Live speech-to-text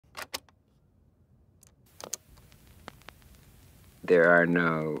There are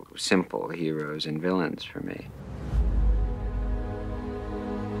no simple heroes and villains for me.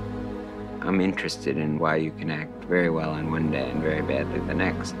 I'm interested in why you can act very well on one day and very badly the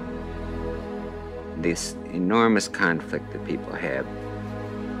next. This enormous conflict that people have.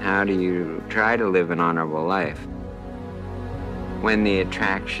 How do you try to live an honorable life when the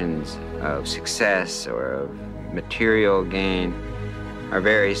attractions of success or of material gain are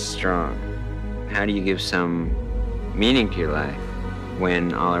very strong? How do you give some meaning to your life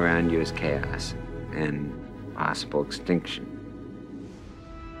when all around you is chaos and possible extinction?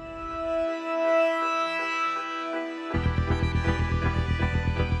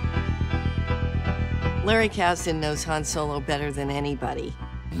 Larry Kasdan knows Han Solo better than anybody.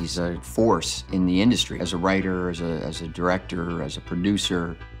 He's a force in the industry as a writer, as a director, as a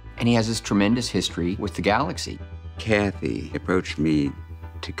producer, and he has this tremendous history with the galaxy. Kathy approached me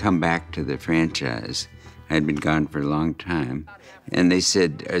to come back to the franchise. I'd been gone for a long time. And they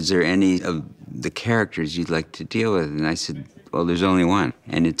said, is there any of the characters you'd like to deal with? And I said, well, there's only one,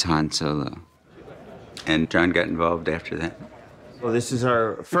 and it's Han Solo. And John got involved after that. Well, this is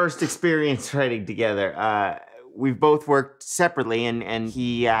our first experience writing together. We've both worked separately, and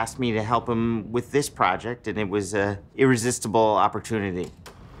he asked me to help him with this project, and it was an irresistible opportunity.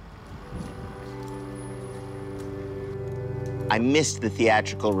 I missed the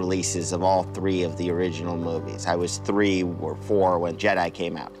theatrical releases of all three of the original movies. I was 3 or 4 when Jedi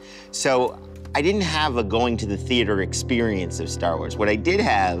came out. So I didn't have a going to the theater experience of Star Wars. What I did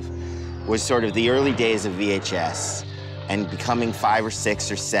have was sort of the early days of VHS and becoming 5 or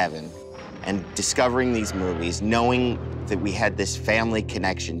 6 or 7 and discovering these movies, knowing that we had this family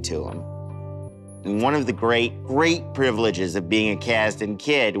connection to them. And one of the great privileges of being a Kasdan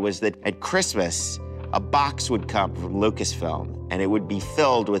kid was that at Christmas, a box would come from Lucasfilm, and it would be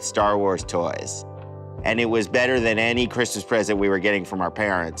filled with Star Wars toys. And it was better than any Christmas present we were getting from our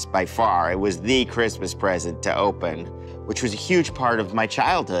parents, by far. It was the Christmas present to open, which was a huge part of my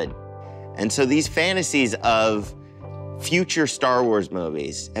childhood. And so these fantasies of future Star Wars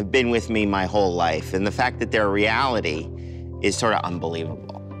movies have been with me my whole life, and the fact that they're a reality is sort of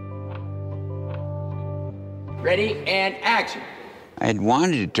unbelievable. Ready, and action. I had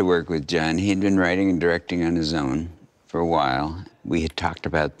wanted to work with John. He had been writing and directing on his own for a while. We had talked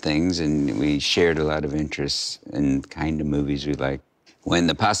about things, and we shared a lot of interests in the kind of movies we liked. When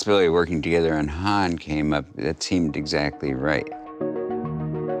the possibility of working together on Han came up, that seemed exactly right.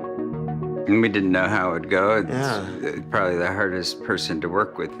 And we didn't know how it would go. Probably the hardest person to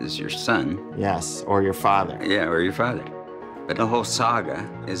work with is your son. Yes, or your father. Yeah, or your father. But the whole saga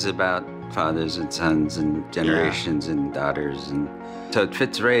is about fathers and sons and generations and daughters. And so it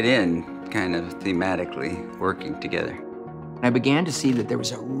fits right in, kind of thematically, working together. I began to see that there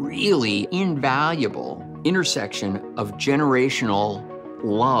was a really invaluable intersection of generational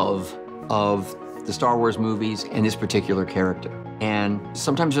love of the Star Wars movies and this particular character. And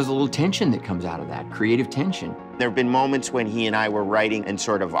sometimes there's a little tension that comes out of that, creative tension. There have been moments when he and I were writing and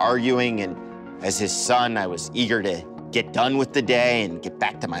sort of arguing, and as his son, I was eager to get done with the day and get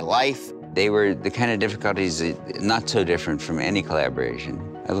back to my life. They were the kind of difficulties that not so different from any collaboration.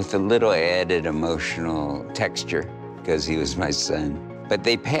 With a little added emotional texture because he was my son. But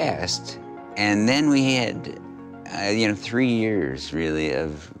they passed, and then we had, 3 years, really,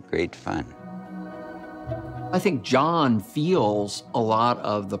 of great fun. I think John feels a lot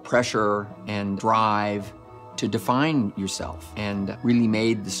of the pressure and drive to define yourself, and really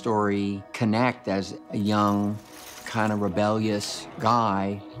made the story connect as a young, kind of rebellious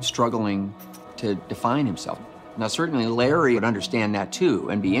guy struggling to define himself. Now, certainly Larry would understand that too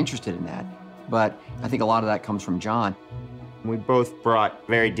and be interested in that, but I think a lot of that comes from John. We both brought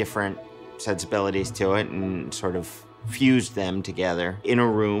very different sensibilities to it and sort of fused them together in a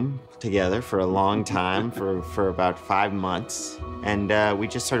room together for a long time, for about 5 months, and we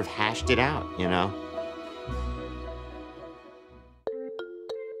just sort of hashed it out,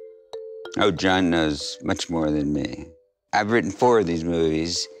 Oh, John knows much more than me. I've written 4 of these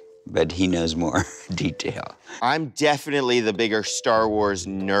movies, but he knows more detail. I'm definitely the bigger Star Wars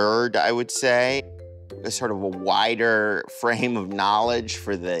nerd, I would say. A sort of a wider frame of knowledge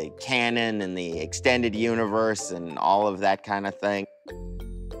for the canon and the extended universe and all of that kind of thing.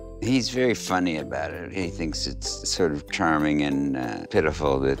 He's very funny about it. He thinks it's sort of charming and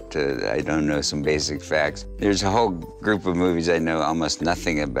pitiful that I don't know some basic facts. There's a whole group of movies I know almost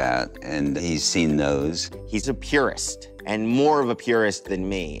nothing about, and he's seen those. He's a purist, and more of a purist than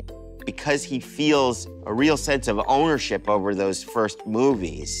me. Because he feels a real sense of ownership over those first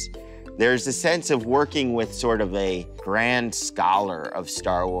movies, there's a sense of working with sort of a grand scholar of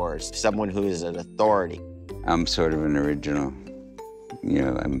Star Wars, someone who is an authority. I'm sort of an original. you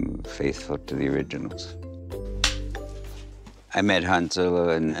know, I'm faithful to the originals. I met Han Solo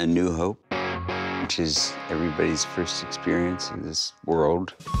in A New Hope, which is everybody's first experience in this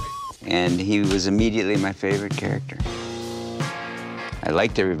world. And he was immediately my favorite character. I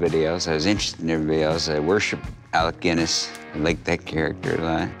liked everybody else. I was interested in everybody else. I worshiped Alec Guinness. I liked that character a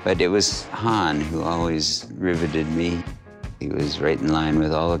lot. But it was Han who always riveted me. He was right in line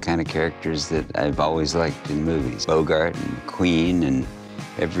with all the kind of characters that I've always liked in movies. Bogart and Queen and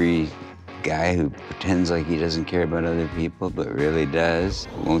every guy who pretends like he doesn't care about other people, but really does.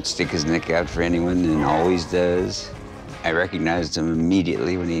 Won't stick his neck out for anyone and always does. I recognized him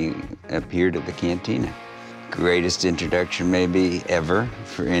immediately when he appeared at the cantina. Greatest introduction maybe ever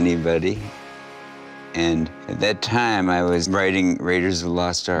for anybody. And at that time, I was writing Raiders of the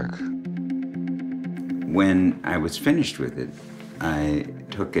Lost Ark. When I was finished with it, I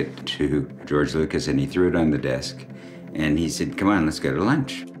took it to George Lucas and he threw it on the desk. And he said, come on, let's go to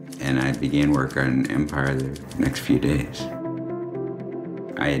lunch. And I began work on Empire the next few days.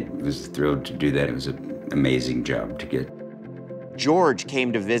 I was thrilled to do that. It was an amazing job to get. George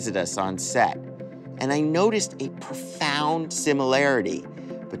came to visit us on set, and I noticed a profound similarity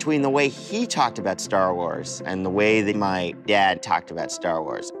between the way he talked about Star Wars and the way that my dad talked about Star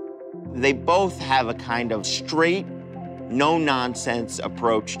Wars. They both have a kind of straight, no-nonsense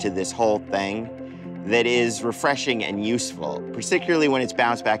approach to this whole thing that is refreshing and useful, particularly when it's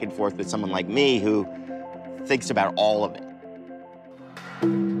bounced back and forth with someone like me who thinks about all of it.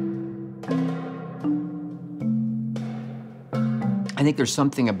 I think there's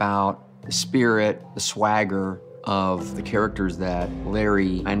something about the spirit, the swagger of the characters that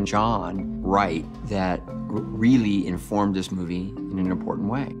Larry and John write that really informed this movie in an important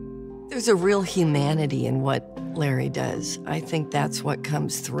way. There's a real humanity in what Larry does. I think that's what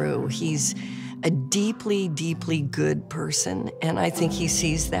comes through. He's a deeply, deeply good person, and I think he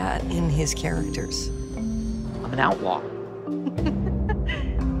sees that in his characters. I'm an outlaw.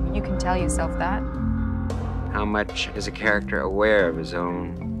 You can tell yourself that. How much is a character aware of his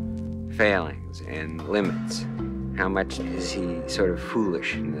own failings and limits? How much is he sort of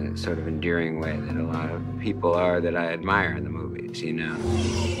foolish in the sort of endearing way that a lot of people are that I admire in the movies, you know?